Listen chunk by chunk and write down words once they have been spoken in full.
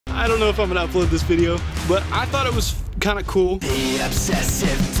I don't know if I'm gonna upload this video, but I thought it was kind of cool. The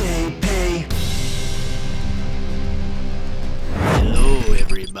Obsessive DP. Hello,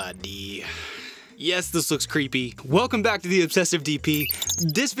 everybody. Yes, this looks creepy. Welcome back to the Obsessive DP.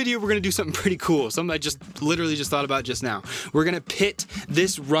 This video, we're gonna do something pretty cool. Something I just literally just thought about just now. We're gonna pit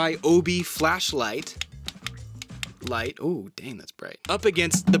this Ryobi flashlight oh dang, that's bright, up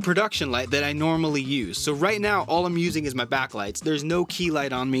against the production light that I normally use. So right now all I'm using is my backlights. There's no key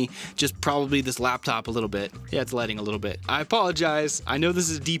light on me, just probably this laptop a little bit. Yeah, it's lighting a little bit. I apologize. I know this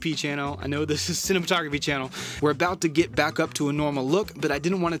is a DP channel, I know this is a cinematography channel. We're about to get back up to a normal look, but I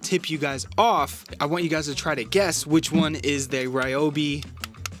didn't want to tip you guys off. I want you guys to try to guess which one is the Ryobi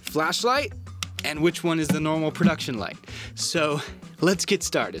flashlight and which one is the normal production light. So let's get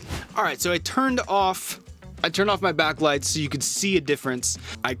started. All right, so I turned off my backlights so you could see a difference.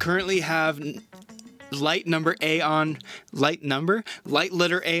 I currently have light letter A on right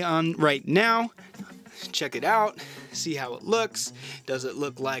now. Check it out, see how it looks. Does it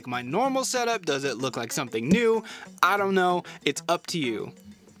look like my normal setup? Does it look like something new? I don't know, it's up to you.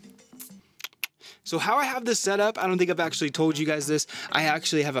 So how I have this set up, I don't think I've actually told you guys this. I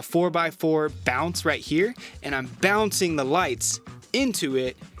actually have a 4x4 bounce right here, and I'm bouncing the lights into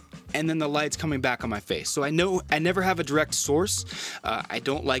it, and then the light's coming back on my face. So I know I never have a direct source. I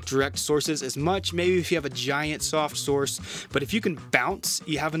don't like direct sources as much. Maybe if you have a giant soft source, but if you can bounce,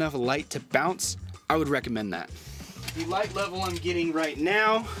 you have enough light to bounce, I would recommend that. The light level I'm getting right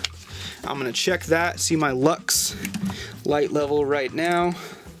now, I'm gonna check that, see my lux light level right now.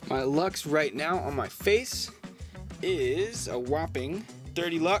 My lux right now on my face is a whopping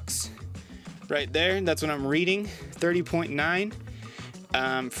 30 lux right there. That's what I'm reading, 30.9.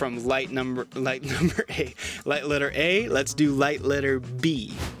 From light letter A. Let's do light letter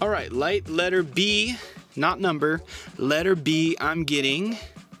B. All right, light letter B, not number, letter B, I'm getting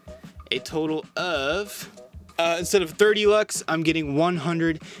a total of, instead of 30 lux, I'm getting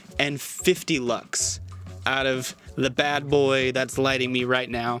 150 lux out of the bad boy that's lighting me right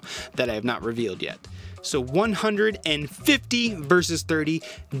now that I have not revealed yet. So 150 versus 30,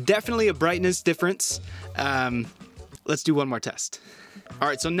 definitely a brightness difference. Let's do one more test. All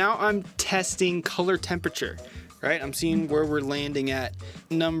right, so now I'm testing color temperature, right? I'm seeing where we're landing at.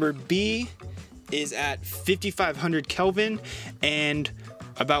 Number B is at 5500 Kelvin and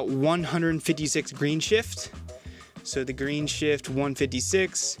about 156 green shift. So the green shift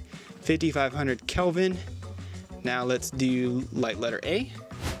 156, 5500 Kelvin. Now let's do light letter A.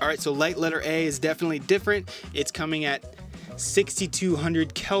 All right, so light letter A is definitely different. It's coming at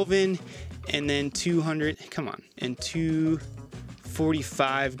 6200 Kelvin and then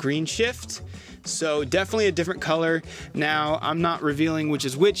 245 green shift. So definitely a different color. Now I'm not revealing which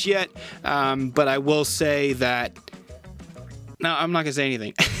is which yet, but I will say that, no, I'm not gonna say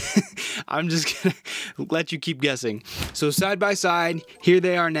anything. I'm just gonna let you keep guessing. So side by side, here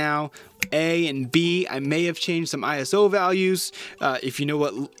they are now, A and B. I may have changed some ISO values. If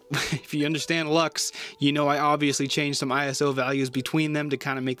you understand lux, you know I obviously changed some ISO values between them to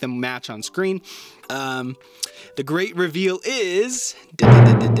kind of make them match on screen. The great reveal is one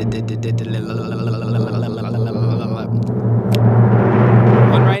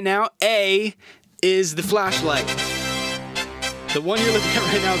right now. A is the flashlight. The one you're looking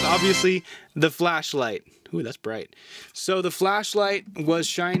at right now is obviously the flashlight. Ooh, that's bright. So the flashlight was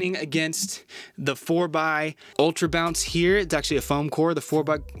shining against the 4x Ultra Bounce here. It's actually a foam core, the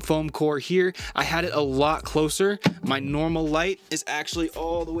 4x foam core here. I had it a lot closer. My normal light is actually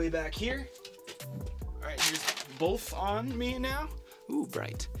all the way back here. All right, here's both on me now. Ooh,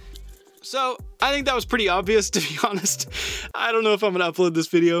 bright. So I think that was pretty obvious, to be honest. I don't know if I'm gonna upload this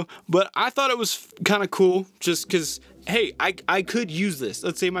video, but I thought it was kind of cool just because, hey, I could use this.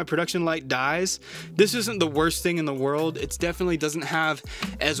 Let's say my production light dies. This isn't the worst thing in the world. It definitely doesn't have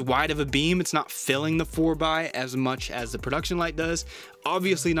as wide of a beam. It's not filling the 4x as much as the production light does.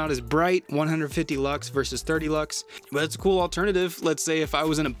 Obviously not as bright, 150 lux versus 30 lux, but it's a cool alternative. Let's say if I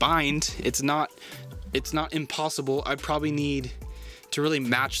was in a bind, it's not impossible. I probably need to really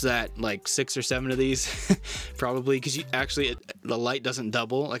match that, like 6 or 7 of these probably, because the light doesn't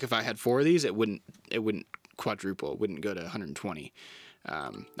double. Like if I had 4 of these, it wouldn't quadruple, it wouldn't go to 120.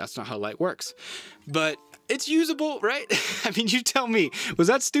 That's not how light works, but it's usable, right? I mean, you tell me. Was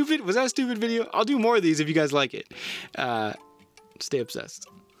that stupid? Was that a stupid video? I'll do more of these if you guys like it. Stay obsessed.